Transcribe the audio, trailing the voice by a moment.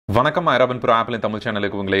வணக்கம் iRobinPro apple Tamil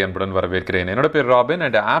சேனலுக்கு உங்களை அன்புடன் வரவேற்கிறேன். என்னோட பேர் robin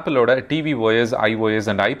and ஆப்பிளோட tvOS, iOS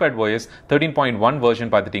and iPadOS 13.1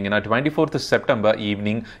 version பார்த்துட்டீங்கன்னா 24th September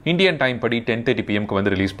evening Indian time படி 10:30 PM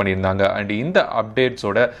வந்து ரிலீஸ் பண்ணியிருந்தாங்க. அண்ட் இந்த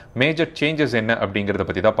அப்டேட்ஸோட மேஜர் சேஞ்சஸ் என்ன அப்படிங்கிறத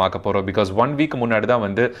பற்றி தான் பார்க்க போகிறோம். பிகாஸ் 1 வீக் முன்னாடி தான்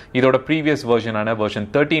வந்து இதோட ப்ரீவியஸ் வெர்ஷனான வெர்ஷன்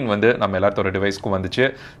 13 வந்து நம்ம எல்லாத்தோட டிவைஸ்க்கும் வந்துச்சு.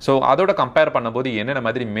 ஸோ அதோட கம்பேர் பண்ணும்போது என்னென்ன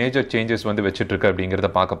மாதிரி மேஜர் சேஞ்சஸ் வந்து வச்சுட்டு இருக்கு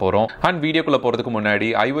அப்படிங்கிறத பார்க்க போகிறோம். அண்ட் வீடியோக்குள்ளே போகிறதுக்கு முன்னாடி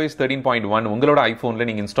iOS 13.1 உங்களோட ஐஃபோனில்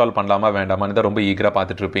நீங்கள் இன்ஸ்டால் பண்ணலாமா வேண்டாமான்னு தான் ரொம்ப ஈகரா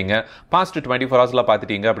பார்த்துட்டு இருப்பீங்க. பாஸ்ட் 24 ஹவர்ஸ்ல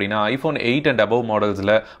பார்த்துட்டீங்க அப்படின்னா iPhone 8 and above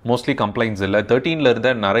மாடல்ஸ்ல mostly complaints இல்லை. 13ல இருந்த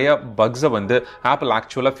நிறைய பக்ஸை வந்து ஆப்பிள்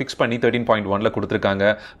ஆக்சுவலாக ஃபிக்ஸ் பண்ணி 13.1ல கொடுத்துருக்காங்க.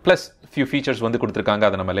 ப்ளஸ் ஃபியூ ஃபீச்சர்ஸ் வந்து கொடுத்துருக்காங்க,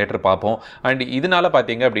 அதை நம்ம லேட்டர் பார்ப்போம். அண்ட் இதனால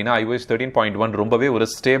பார்த்தீங்க அப்படின்னா iOS 13.1 ரொம்பவே ஒரு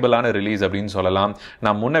ஸ்டேபிளான ரிலீஸ் அப்படின்னு சொல்லலாம்.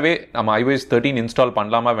 நான் முன்னவே நம்ம iOS 13 இன்ஸ்டால்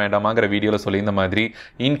பண்ணலாமா வேண்டாமாங்கிற வீடியோவில் சொல்லியிருந்த மாதிரி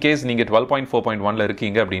இன்கேஸ் நீங்கள் 12.4.1ல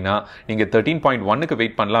இருக்கீங்க அப்படின்னா நீங்கள் 13.1க்கு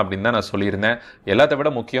வெயிட் பண்ணலாம் அப்படின்னு தான் நான் சொல்லியிருந்தேன். எல்லாத்தை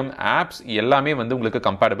விட முக்கியம் ஆப்ஸ் எல்லாமே வந்து உங்களுக்கு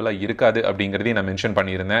கம்பேட்டபிளாக இருக்காது அப்படிங்கிறதையும் நான் மென்ஷன்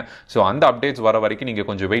பண்ணியிருந்தேன். ஸோ அந்த அப்டேட்ஸ் வர வரைக்கும் நீங்கள்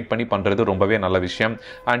கொஞ்சம் வெயிட் பண்ணி பண்ணுறது ரொம்பவே நல்ல விஷயம்.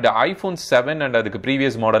 அண்ட் ஐஃபோன் 7 அண்ட் அதுக்கு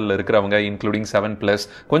ப்ரீவியஸ் மாடலில் இருக்கிறவங்க இன்க்ளூடிங் 7+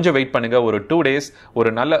 கொஞ்சம் வெயிட் பண்ணுங்க. ஒரு 2 days ஒரு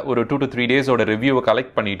நல்ல ஒரு 2 to 3 days ரிவ்யூவை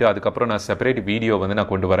கலெக்ட் பண்ணிட்டு அதுக்கப்புறம் நான் செப்பரேட் வீடியோ வந்து நான்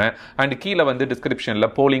கொண்டு வரேன். அண்ட் கீழே வந்து டிஸ்கிரிப்ஷனில்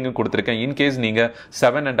போலிங்கும் கொடுத்துருக்கேன். இன்கேஸ் நீங்கள்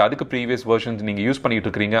 7 அண்ட் அதுக்கு ப்ரீவியஸ் வெர்ஷன்ஸ் நீங்கள் யூஸ் பண்ணிட்டு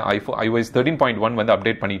இருக்கிறீங்க, iOS 13.1 வந்து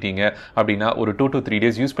அப்டேட் பண்ணிட்டீங்க அப்படின்னா ஒரு 2 to 3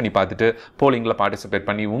 days யூஸ் பண்ணி பார்த்துட்டு போலிங்கில் பார்ட்டிசிபேட்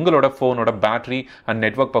பண்ணி உங்களோட ஃபோனோட பேட்டரி அண்ட்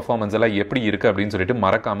நெட்வொர்க் பர்ஃபார்மன்ஸ் எல்லாம் எப்படி இருக்கு அப்படின்னு சொல்லிட்டு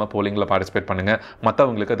மறக்காம போலிங்கில் பார்ட்டிசிபேட் பண்ணுங்க.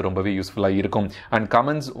 மற்றவங்களுக்கு அது ரொம்பவே யூஸ்ஃபுல்லாக இருக்கும். அண்ட்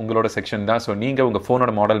கமெண்ட்ஸ் உங்களோட செக்ஷன் தான். ஸோ நீங்கள் உங்கள்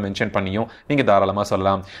ஃபோனோட மாடல் மென்ஷன் பண்ணியும் நீங்கள் தாராளமாக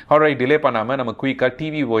சொல்லலாம். ஆல்ரைட், டிலே பண்ணாமல் நம்ம குயிக்காக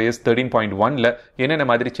tvOS 13.1ல என்னென்ன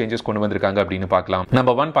மாதிரி சேஞ்சஸ் கொண்டு வந்திருக்காங்க அப்படின்னு பார்க்கலாம்.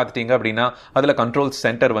 நம்பர் 1 பார்த்துட்டீங்க அப்படின்னா அதில் கண்ட்ரோல்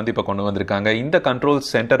சென்டர் வந்து இப்போ கொண்டு வந்திருக்காங்க. இந்த கண்ட்ரோல்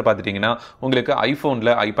சென்டர் பார்த்துட்டீங்கன்னா உங்களுக்கு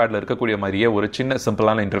ஐஃபோனில் ஐபேடில் இருக்கக்கூடிய மாதிரியே ஒரு சின்ன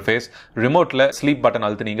சிம்பிளான இன்டர்ஃபேஸ். ரிமோட்டில் ஸ்லீப் பட்டன்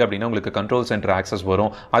அழுத்தினீங்க அப்படின்னா உங்களுக்கு கண்ட்ரோல் சென்டர் ஆக்சஸ்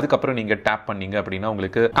வரும். அதுக்கப்புறம் நீங்க டேப் பண்ணீங்க அப்படின்னா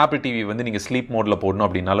உங்களுக்கு ஆப்பிள் டிவி வந்து நீங்க ஸ்லீப் மோட்ல போடணும்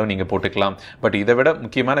அப்படின்னாலும் நீங்க போட்டுக்கலாம். பட் இதை விட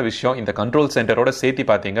முக்கியமான விஷயம் இந்த கண்ட்ரோல் சென்டரோட சேர்த்து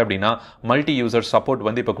பார்த்தீங்க அப்படின்னா மல்டி யூசர் சப்போர்ட்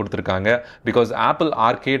வந்து இப்போ கொடுத்துருக்காங்க. Because apple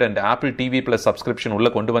arcade and apple TV plus subscription உள்ள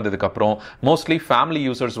கொண்டு வந்ததுக்கு அப்புறம் மோஸ்ட்லி ஃபேமிலி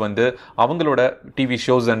யூசர்ஸ் வந்து அவங்களோட டிவி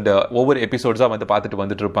ஷோஸ் அண்ட் ஒவ்வொரு எபிசோட்ஸா வந்து பார்த்துட்டு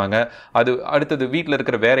வந்துட்டு இருப்பாங்க. அது அடுத்தது வீட்டில்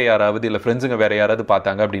இருக்கிற வேற யாராவது இல்லை ஃப்ரெண்ட்ஸுங்க வேற யாராவது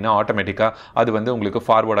பார்த்தாங்க அப்படின்னா ஆட்டோமேட்டிக்கா அது வந்து உங்களுக்கு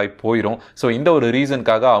ஃபார்வர்ட் ஆகி போயிடும். ஸோ இந்த ஒரு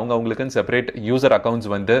ரீசனுக்காக அவங்களுக்கு செப்பரேட் யூசர் அக்கௌண்ட்ஸ்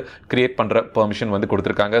வந்து கிரியேட் பண்ற பெர்மிஷன் வந்து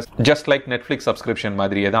கொடுத்திருக்காங்க. ஜஸ்ட் லைக் நெட்ஃபிளிக்ஸ் சப்ஸ்கிரிப்ஷன்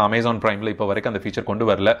மாதிரியே தான் அமேசான் பிரைம்ல இப்போ வரைக்கும் அந்த ஃபீச்சர்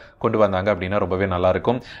கொண்டு வந்தாங்க அப்படின்னா ரொம்பவே நல்லா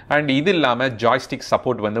இருக்கும். அண்ட் இது இல்லாம ஜாய்ஸ்டிக்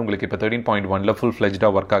சப்போர்ட் வந்து உங்களுக்கு இப்போ 13.1ல ஃபுல் ஃபிளெஜ்டா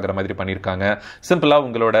ஒர்க் ஆகிற மாதிரி பண்ணிருக்காங்க. சிம்பிளா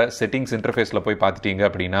உங்களோட செட்டிங்ஸ் இன்டர்ஃபேஸ்ல போய் பார்த்துட்டீங்க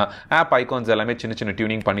அப்படின்னா ஆப் ஐகான்ஸ் எல்லாமே சின்ன சின்ன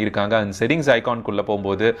டியூனிங் பண்ணிருக்காங்க. அண்ட் செட்டிங்ஸ் ஐகான்குள்ள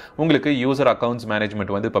போகும்போது உங்களுக்கு யூசர் அக்கௌண்ட்ஸ்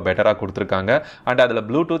மேனேஜ்மெண்ட் வந்து இப்போ பெட்டரா கொடுத்திருக்காங்க. அண்ட் அதுல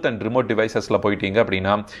ப்ளூடூத் அண்ட் ரிமோட் டிவைசஸ்ல போயிட்டீங்க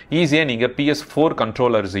அப்படின்னா ஈஸியா நீங்க PS4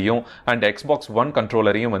 கண்ட்ரோலர்ஸையும் அண்ட் Xbox One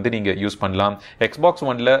கண்ட்ரோலரையும் வந்து நீங்க யூஸ் பண்ணலாம். Xbox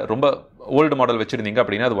Oneல ரொம்ப ஓல்டு மாடல் வச்சிருந்தீங்க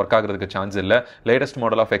அப்படின்னா அது ஒர்க் ஆகிறதுக்கு சான்ஸ் இல்லை. Latest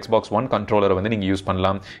model of Xbox One controller வந்து நீங்க யூஸ்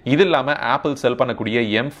பண்ணலாம். இது இல்லாம ஆப்பிள் செல் பண்ணக்கூடிய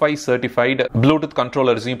M5 சர்டிஃபைடு ப்ளூடூத்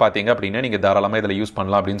கண்ட்ரோலர்ஸையும் பார்த்தீங்க அப்படின்னா நீங்க தாராளமா இதில் யூஸ்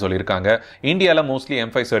பண்ணலாம் அப்படின்னு சொல்லியிருக்காங்க. இந்தியாவில் mostly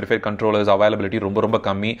M5 certified controllers availability ரொம்ப ரொம்ப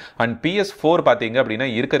கம்மி. அண்ட் PS4 பார்த்தீங்க அப்படின்னா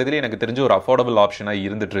இருக்கிறதுலே எனக்கு தெரிஞ்ச ஒரு அஃபோர்டபுள் ஆப்ஷனாக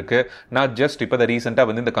இருந்துட்டு இருக்கு. நான் ஜஸ்ட் இப்போ ரீசெண்டாக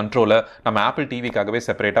வந்து இந்த கண்ட்ரோலர் நம்ம ஆப்பிள் டிவிக்காகவே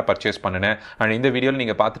செப்பரேட்டாக பர்ச்சேஸ் பண்ணினேன். அண்ட் இந்த வீடியோவில்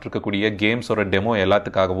நீங்க பார்த்துட்டு இருக்கக்கூடிய கேம்ஸோட demo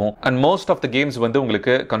எல்லாத்துக்காகவும் and most of the games வந்து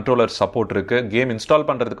உங்களுக்கு கண்ட்ரோலர் சப்போர்ட் இருக்கு. கேம் இன்ஸ்டால்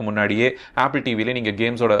பண்றதுக்கு முன்னாடியே ஆப்பிள் டிவில நீங்க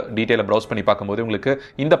கேம்ஸோட டீடைலை ப்ரௌஸ் பண்ணி பார்க்கும்போது உங்களுக்கு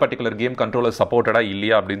இந்த பர்టిక్యులர் கேம் கண்ட்ரோலர் சப்போர்ட்டடா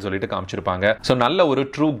இல்லையா அப்படின்னு சொல்லிட்டு காமிச்சிருப்பாங்க. சோ நல்ல ஒரு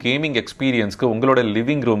ட்ரூ கேமிங் எக்ஸ்பீரியன்ஸ்க்கு உங்களோட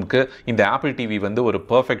லிவிங் ரூம்க்கு இந்த ஆப்பிள் டிவி வந்து ஒரு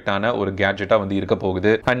பெர்ஃபெக்ட்டான ஒரு கேட்ஜெட்டா வந்து இருக்க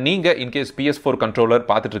போகுது. அண்ட் நீங்க இன்கேஸ் PS4 கண்ட்ரோலர்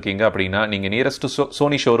பார்த்துட்டு இருக்கீங்க அப்படின்னா நீங்க நியரஸ்ட்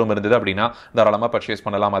சோனி ஷோரூம் இருந்தது அப்படின்னா தாராளமா பர்ச்சேஸ்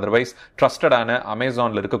பண்ணலாம். அதர்வைஸ் ட்ரஸ்டடான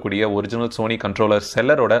அமேசான்ல இருக்கக்கூடிய ஒரிஜினல் சோனி கண்ட்ரோலர்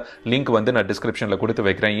செல்லரோட லிங்க் வந்து நான் டிஸ்கிரிப்ஷன்ல கொடுத்து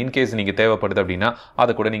வைக்கிறேன். இன்கேஸ் நீங்க தேவைப்படுது அப்படின்னா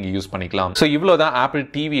அதை கூட நீங்க யூஸ் பண்ணிக்கலாம். சோ இவ்வளவுதான் ஆப்பிள்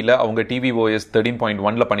டிவில அவங்க tvOS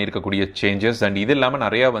 13.1ல பண்ணிருக்கக்கூடிய சேஞ்சஸ். அண்ட் இது இல்லாம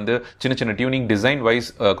நிறைய வந்து சின்ன சின்ன tuning design wise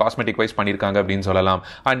cosmetic wise பண்ணிருக்காங்க அப்படின்னு சொல்லலாம்.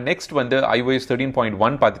 அண்ட் நெக்ஸ்ட் வந்து iOS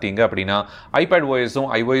 13.1 பார்த்துட்டீங்க அப்படின்னா iPadOSம்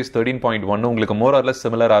iOS 13.1 உங்களுக்கு மோர் ஆர் லெஸ்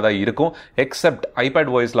சிமிலரா தான் இருக்கும். எக்ஸெப்ட்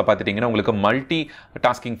iPadOSல பார்த்துட்டீங்கன்னா உங்களுக்கு மல்டி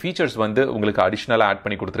டாஸ்கிங் ஃபீச்சர்ஸ் வந்து உங்களுக்கு அடிஷனலா ஆட்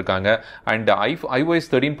பண்ணி கொடுத்திருக்காங்க. அண்ட் iOS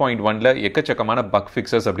 13.1ல எக்கச்சக்கமான பக்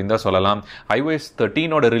ஃபிக்சஸ் அப்படின்னு தான் சொல்லலாம். iOS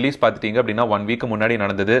 13ஓட ரிலீஸ் பார்த்துட்டீங்க அப்படின்னா 1 வீக் முன்னாடி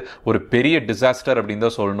நடந்தது. ஒரு பெரிய டிசாஸ்டர் அப்படின்னு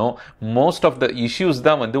தான் சொல்லணும். மோஸ்ட் ஆஃப் த இஷ்யூஸ்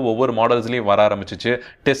தான் வந்து ஒவ்வொரு மாடல்ஸ்லயும் வர ஆரம்பிச்சிச்சு.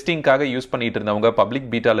 டெஸ்டிங்காக யூஸ் பண்ணிட்டு இருந்தவங்க, பப்ளிக்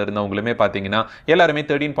பீட்டால இருந்தவங்களுமே பாத்தீங்கன்னா எல்லாருமே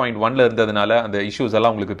 13.1ல இருந்ததுனால அந்த இஷ்யூஸ்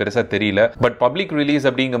எல்லாம் உங்களுக்கு பெருசா தெரியல. பட் பப்ளிக் ரிலீஸ்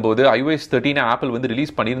அப்படிங்கும்போது iOS 13 ஆப்பிள் வந்து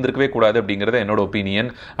ரிலீஸ் பண்ணியிருந்திருக்கவே கூடாது அப்படிங்கறது என்னோட ஒப்பீனியன்.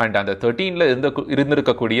 அண்ட் அந்த 13ல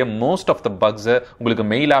இருந்திருக்கக்கூடிய மோஸ்ட் ஆஃப் த பக்ஸ் உங்களுக்கு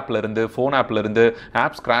மெயில் ஆப்ல இருந்து, போன் ஆப்ல இருந்து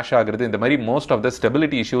ஆப்ஸ் கிராஷ் ஆகுறது, இந்த மாதிரி மோஸ்ட் ஆஃப் த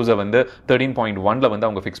ஸ்டெபிலிட்டி இஷ்யூஸை வந்து 13.1ல வந்து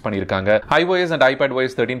அவங்க ஃபிக்ஸ் பண்ணியிருக்காங்க. iOS அண்ட்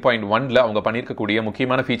iPadOS 13.1ல அவங்க பண்ணியிருக்கக்கூடிய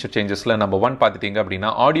முக்கியமான ஃபீச்சர் சேஞ்சஸ்ல நம்பர் 1 பார்த்துட்டீங்க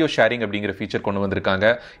அப்படின்னா ஆடியோ ஷேரிங் அப்படிங்கிற ஃபீச்சர் கொண்டு வந்திருக்காங்க.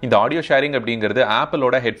 இந்த ஆடியோ ஷேரிங் அப்படிங்கிறது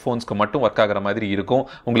ஆப்பிளோட ஹெட்ஃபோன்ஸ்க்கு மட்டும் ஒர்க் ஆகிற மாதிரி இருக்கும்.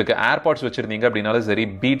 உங்களுக்கு ஏர்பாட்ஸ் வச்சிருந்தீங்க அப்படின்னாலும் சரி,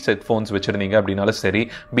 பீட்ஸ் ஹெட்ஃபோன்ஸ் வச்சிருந்தீங்க அப்படின்னாலும் சரி,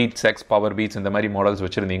 பீட்ஸ் எக்ஸ், பவர் பீட்ஸ் இந்த மாதிரி மாடல்ஸ்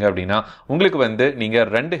வச்சிருந்தீங்க அப்படின்னா உங்களுக்கு வந்து நீங்க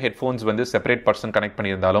 2 ஹெட்ஃபோன்ஸ் வந்து செப்பரேட் பர்சன் கனெக்ட்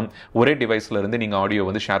பண்ணியிருந்தாலும் ஒரே டிவைஸ்ல இருந்து நீங்க ஆடியோ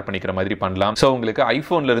வந்து ஷேர் பண்ணிக்கிற மாதிரி பண்ணலாம். சோ உங்களுக்கு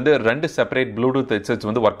ஐபோன்ல இருந்து 2 செப்பரேட் ப்ளூடூத் ஹெட்செட்ஸ்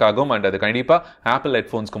வந்து ஒர்க் ஆகும். அண்ட் அது கண்டிப்பா ஆப்பிள்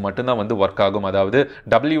ஹெட்ஃபோன்ஸ்க்கு மட்டும் தான் வந்து ஒர்க் ஆகும். அதாவது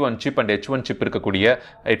W1 chip and H1 chip இருக்கக்கூடிய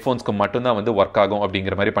ஹெட்ஃபோன்ஸ்க்கு மட்டும் தான் வந்து ஒர்க் ஆகும்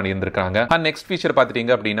அப்படிங்கிற மாதிரி பண்ணியிருந்திருக்காங்க. அண்ட் நெக்ஸ்ட் ஃபீச்சர்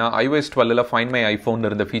பார்த்துட்டீங்க அப்படின்னா iOS 12ல ஃபைண்ட் மை ஐபோன்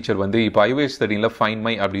இருந்த ஃபீச்சர் வந்து இப்போ iOS 13ல ஃபைண்ட்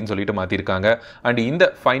மை அப்படின்னு சொல்லிட்டு மாத்திருக்காங்க. அண்ட் இந்த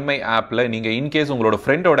ஃபைண்ட் மை ஆப்ல நீங்க இன்கேஸ் உங்களோட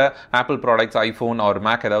ஃப்ரெண்டோட apple products, iPhone R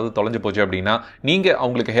make ஏதாவது தொலைஞ்சு போச்சு அப்படின்னா நீங்க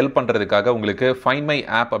அவங்களுக்கு ஹெல்ப் பண்றதுக்காக உங்களுக்கு ஃபைண்ட் மை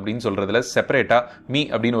ஆப் அப்படின்னு சொல்றதுல செப்பரேட்டா மீ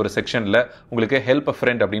அப்படின்னு ஒரு செக்ஷன்ல உங்களுக்கு ஹெல்ப் அ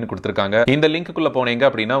ஃப்ரெண்ட் அப்படின்னு கொடுத்திருக்காங்க. இந்த லிங்க்குள்ள போனீங்க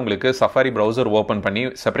அப்படின்னா உங்களுக்கு சஃபாரி பிரவுசர் ஓபன் பண்ணி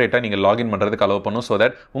செப்பரேட்டா நீங்க லாகின் பண்றதுக்கு அலோவ் பண்ணும். சோ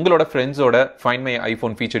தட் உங்களோட ஃப்ரெண்ட்ஸோட find my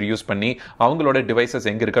iPhone feature use பண்ணி அவங்களோட டிவைசஸ்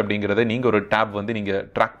எங்க இருக்கு அப்படிங்கறத நீங்க ஒரு டேப் வந்து நீங்க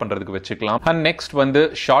ட்ராக் பண்றதுக்கு வச்சுக்கலாம். அண்ட் நெக்ஸ்ட் வந்து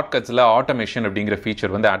ஷார்ட்கட்ஸ்ல ஆட்டோமேஷன் அப்படிங்கிற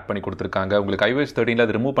ஃபீச்சர் வந்து ஆட் பண்ணி கொடுத்திருக்காங்க. உங்களுக்கு iOS 13ல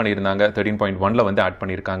அது ரிமூவ் பண்ணியிருந்தாங்க, 13.1ல வந்து ஆட்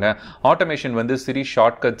பண்ணியிருக்காங்க. ஆட்டோமேஷன் வந்து சிரி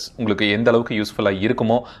ஷார்ட்கட்ஸ் உங்களுக்கு எந்த அளவுக்கு யூஸ்ஃபுல்லா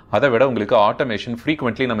இருக்குமோ அதை விட உங்களுக்கு ஆட்டோமேஷன்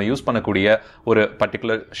ஃப்ரீக்வென்ட்லி நம்ம யூஸ் பண்ணக்கூடிய ஒரு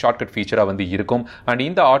பர்டிகுலர் ஷார்ட்கட் ஃபீச்சரா வந்து இருக்கும். அண்ட்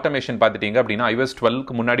இந்த ஆட்டோமேஷன் பார்த்துட்டீங்க அப்படின்னா iOS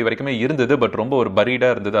 12க்கு முன்னாடி வரைக்குமே இருந்தது. பட் ரொம்ப ஒரு பரீடா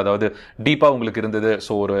இருந்தது, அதாவது டீப்பா உங்களுக்கு இருந்தது.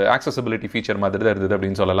 ஸோ ஒரு ஆக்சசிபிலிட்டி ஃபீச்சர் மாதிரி தான் இருந்தது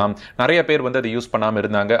அப்படின்னு சொல்லலாம். நிறைய பேர் வந்து அதை யூஸ் பண்ணாம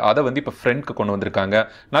இருந்தாங்க. அதை வந்து இப்போ ஃப்ரெண்ட்க்கு கொண்டு வந்திருக்காங்க.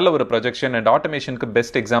 நல்ல ஒரு ப்ரொஜெக்ஷன் அண்ட் ஆட்டோமேஷனுக்கு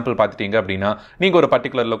பெஸ்ட் எக்ஸாம்பிள் பார்த்துட்டீங்க அப்படின்னா நீங்க ஒரு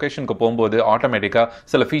பர்டிகுலர் லொகேஷனுக்கு போகும்போது ஆட்டோமேட்டிக்கா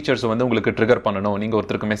சில ஃபீச்சர்ஸ் வந்து உங்களுக்கு ட்ரிகர் பண்ணணும். நீங்க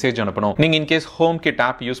ஒருத்தருக்கு மெசேஜ் அனுப்பணும். நீங்க in case home kit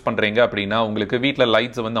app use பண்றீங்க அப்படின்னா உங்களுக்கு வீட்டில்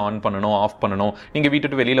லைட்ஸ் வந்து ஆன் பண்ணணும், ஆஃப் பண்ணணும். நீங்க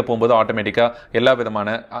வீட்டுக்கு வெளியில போகும்போது ஆட்டோமேட்டிக்கா எல்லா விதமான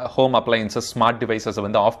ஹோம் அப்ளையன்சஸ், ஸ்மார்ட் டிவைசஸ்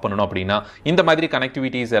வந்து ஆஃப் பண்ணணும் அப்படின்னா இந்த மாதிரி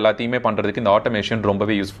கனெக்டிவிட்டிஸ் எல்லாத்தையுமே பண்றதுக்கு இந்த ஆட்டோமேஷன்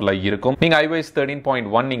ரொம்பவே யூஸ்ஃபுல்லா இருக்கும். நீங்க iOS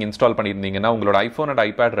 13.1 நீங்க இன்ஸ்டால் பண்ணியிருந்தீங்கன்னா உங்களோட ஐபோன் அண்ட்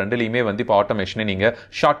ஐபேட் ரெண்டுலயுமே வந்து இப்போ ஆட்டோமேஷனை நீங்க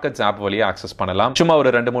ஷார்ட்கட்ஸ் ஆப் வழியா ஆக்சஸ் பண்ணலாம். சும்மா ஒரு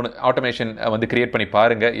 2-3 ஆட்டோமேஷன் வந்து கிரியேட் பண்ணி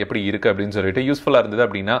பாருங்க எப்படி இருக்கு அப்படின்னு சொல்லிட்டு. யூஸ்ஃபுல்லா இருந்தது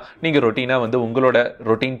அப்படின்னா நீங்க ரொட்டீனா வந்து உங்களோட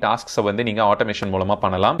ரொட்டீன் டாஸ்க்ஸை வந்து நீங்க ஆட்டோமேஷன் மூலமா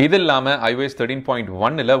பண்ணலாம். இது இல்லாம iOS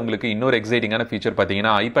 13.1ல உங்களுக்கு இன்னொரு எக்ஸைட்டிங்கான ஃபீச்சர்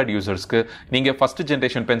பாத்தீங்கன்னா ஐபேட் யூசர்ஸ்க்கு நீங்க ஃபர்ஸ்ட்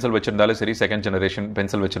ஜெனரேஷன் பென்சில் வச்சிருந்தாலும் சரி, செகண்ட் ஜெனரேஷன்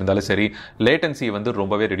பென்சில் வச்சிருந்தாலும் சரி, லேட்டன்சி வந்து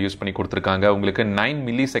ரொம்பவே ரெடியூஸ் பண்ணி கொடுத்திருக்காங்க. உங்களுக்கு 9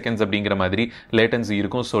 மில்லி செகண்ட்ஸ் அப்படிங்கிற மாதிரி லேட்டன்சி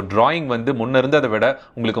இருக்கும். ஸோ டிராயிங் வந்து முன்ன இருந்ததை விட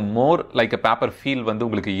உங்களுக்கு மோர் லைக் பேப்பர் ஃபீல் வந்து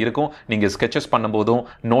உங்களுக்கு இருக்கும். நீங்க ஸ்கெச்சஸ் பண்ணும்போதும்,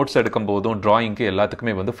 நோட்ஸ் எடுக்கும் போதும், டிராயிங்க்கு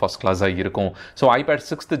எல்லாத்துக்குமே வந்து ஃபர்ஸ்ட் கிளாஸா இருக்கும். ஸோ ஐபேட்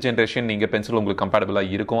 6th ஜெனரேஷன் நீங்க பென்சில் உங்களுக்கு கம்பேட்டபிளா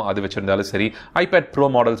இருக்கும். அது வச்சிருந்தாலும் சரி, ஐபேட் ப்ரோ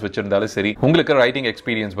மாடல்ஸ் வச்சிருந்தாலும் சரி, உங்களுக்கு ரைட்டிங்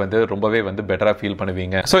எக்ஸ்பீரியன்ஸ் வந்து ரொம்பவே வந்து பெட்டரா ஃபீல்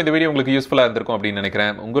பண்ணுவீங்க. ஸோ இந்த வீடியோ உங்களுக்கு யூஸ்ஃபுல்லா இருந்திருக்கும் அப்படின்னு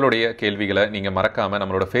நினைக்கிறேன். உங்களுடைய கேள்விகளை நீங்க மறக்காம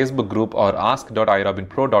நம்மளோட Facebook குரூப் ஆர்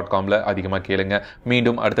ask.iRobinPro.comல அதிகமா கேளுங்க.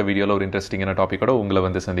 மீண்டும் அடுத்த வீடியோல ஒரு இன்ட்ரெஸ்டிங்கான டாபிக்கோட உங்களை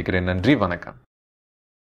வந்து சந்திக்கிறேன். நன்றி, வணக்கம்.